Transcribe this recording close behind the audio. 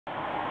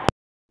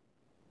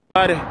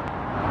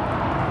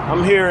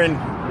I'm here in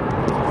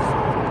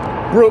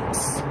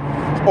Brooks,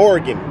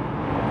 Oregon.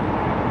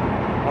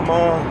 I'm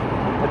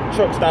at the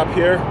truck stop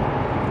here.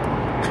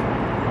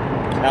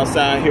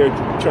 Outside here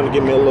trying to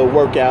get me a little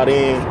workout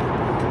in.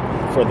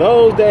 For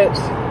those that's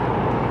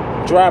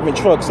driving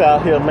trucks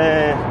out here,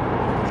 man,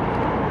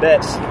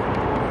 that's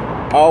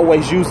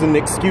always using the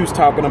excuse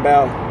talking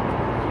about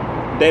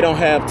they don't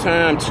have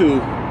time to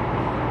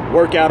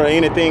work out or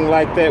anything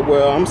like that.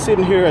 Well, I'm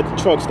sitting here at the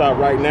truck stop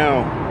right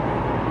now.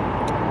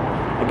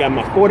 I got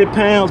my 40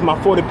 pounds, my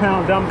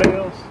 40-pound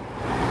dumbbells.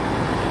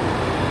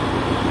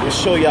 Let me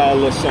show y'all a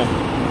little something.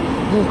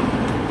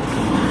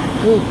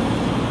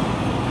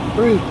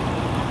 3,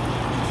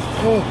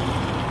 4,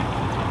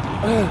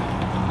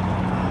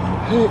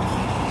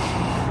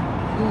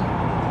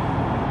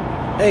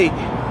 8,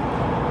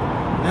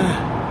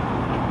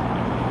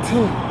 9,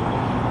 10,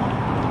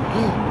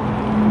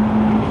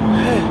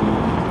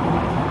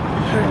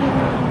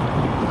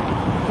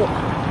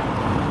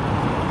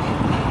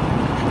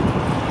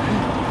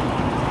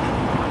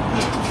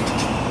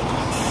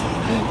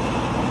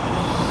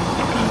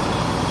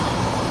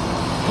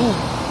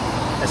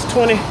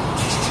 20.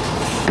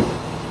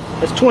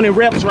 That's 20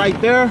 reps right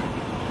there.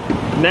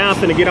 Now I'm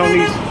finna get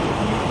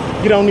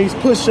on these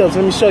push-ups.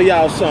 Let me show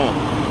y'all some.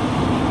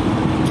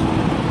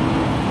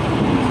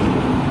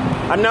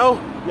 I know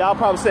y'all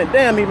probably said,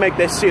 damn, he make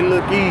that shit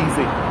look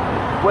easy.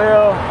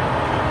 Well,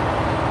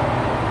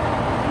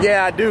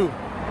 yeah, I do.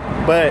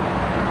 But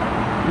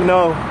you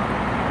know,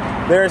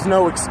 there's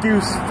no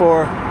excuse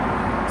for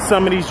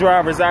some of these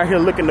drivers out here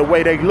looking the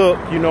way they look,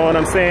 you know what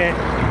I'm saying?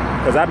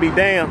 Cause I be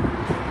damned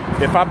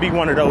if I be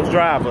one of those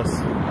drivers.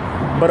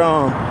 But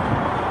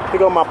here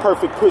go my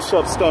perfect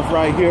push-up stuff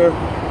right here.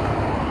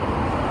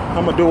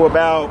 I'm gonna do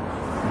about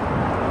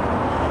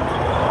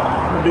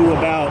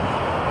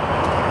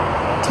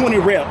 20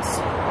 reps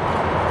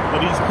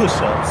of these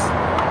push-ups.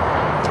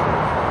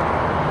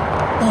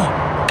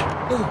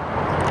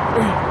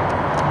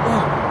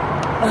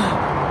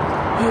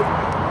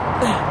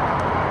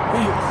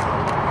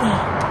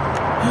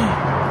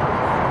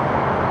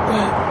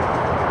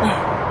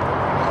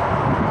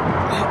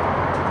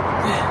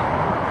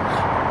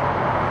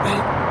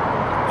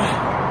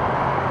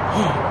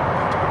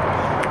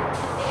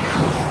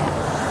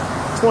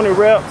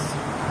 Reps.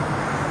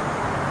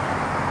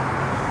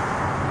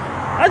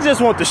 I just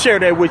want to share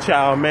that with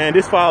y'all, man.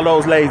 This for all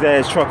those lazy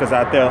ass truckers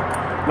out there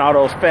and all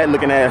those fat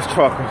looking ass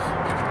truckers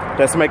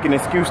that's making an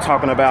excuse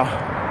talking about,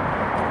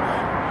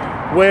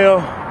 well,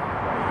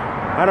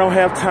 I don't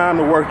have time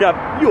to work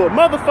out. You a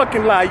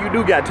motherfucking lie. You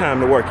do got time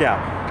to work out.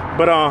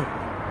 But I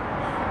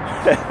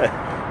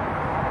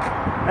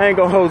ain't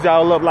gonna hold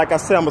y'all up. Like I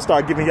said, I'm gonna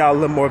start giving y'all a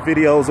little more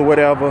videos or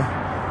whatever.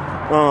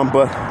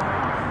 But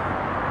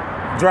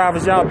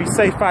drivers, y'all be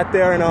safe out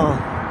there, and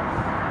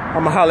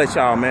I'ma holler at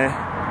y'all, man.